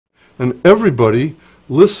And everybody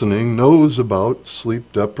listening knows about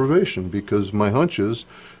sleep deprivation, because my hunch is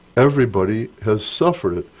everybody has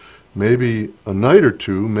suffered it. Maybe a night or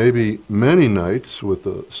two, maybe many nights with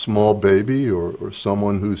a small baby or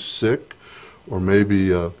someone who's sick, or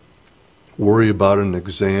maybe worry about an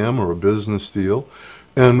exam or a business deal.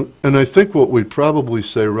 And I think what we'd probably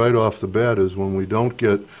say right off the bat is when we don't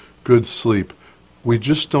get good sleep, we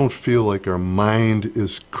just don't feel like our mind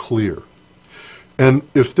is clear. And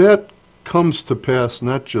if that comes to pass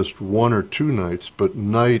not just one or two nights, but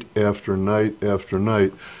night after night after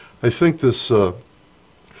night, I think this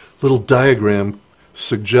little diagram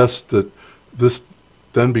suggests that this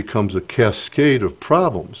then becomes a cascade of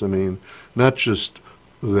problems. I mean, not just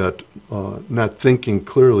that not thinking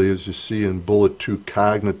clearly, as you see in bullet 2,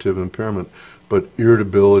 cognitive impairment, but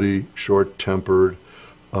irritability, short-tempered.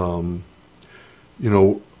 You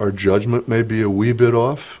know, our judgment may be a wee bit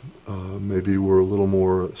off. Maybe we're a little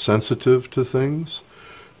more sensitive to things.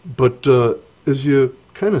 But as you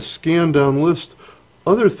kind of scan down the list,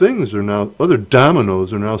 other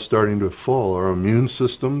dominoes are now starting to fall. Our immune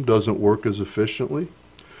system doesn't work as efficiently.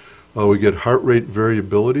 We get heart rate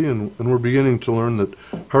variability, and we're beginning to learn that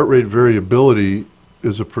heart rate variability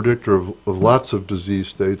is a predictor of lots of disease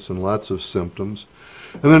states and lots of symptoms.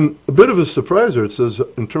 And then a bit of a surpriser, it says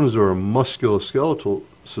in terms of our musculoskeletal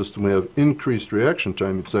system, we have increased reaction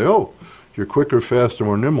time. You'd say, oh, you're quicker, faster,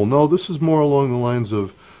 more nimble. No, this is more along the lines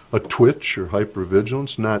of a twitch or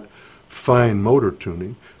hypervigilance, not fine motor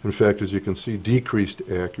tuning. In fact, as you can see, decreased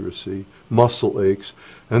accuracy, muscle aches,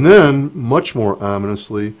 and then, much more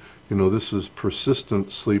ominously, you know, this is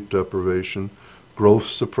persistent sleep deprivation, growth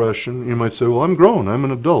suppression. You might say, well, I'm grown, I'm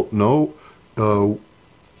an adult. No,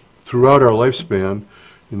 throughout our lifespan,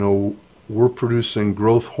 you know, we're producing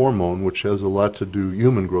growth hormone, which has a lot to do,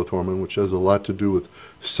 human growth hormone, which has a lot to do with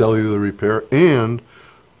cellular repair and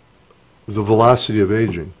the velocity of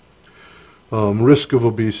aging. Risk of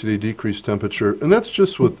obesity, decreased temperature, and that's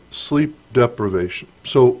just with sleep deprivation.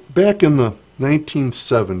 So back in the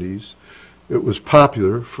 1970s, it was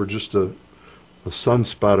popular for just a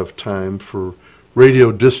sunspot of time for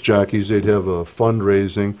radio disc jockeys. They'd have a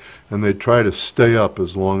fundraising, and they'd try to stay up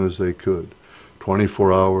as long as they could.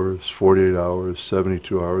 24 hours, 48 hours,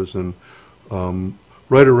 72 hours, and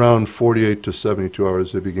right around 48 to 72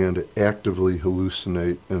 hours, they began to actively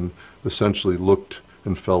hallucinate and essentially looked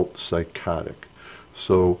and felt psychotic.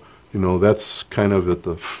 So, you know, that's kind of at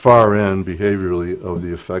the far end behaviorally of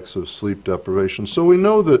the effects of sleep deprivation. So we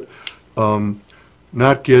know that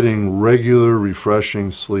not getting regular, refreshing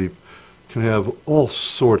sleep can have all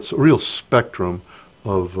sorts, a real spectrum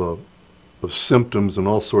of symptoms and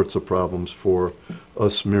all sorts of problems for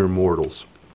us mere mortals.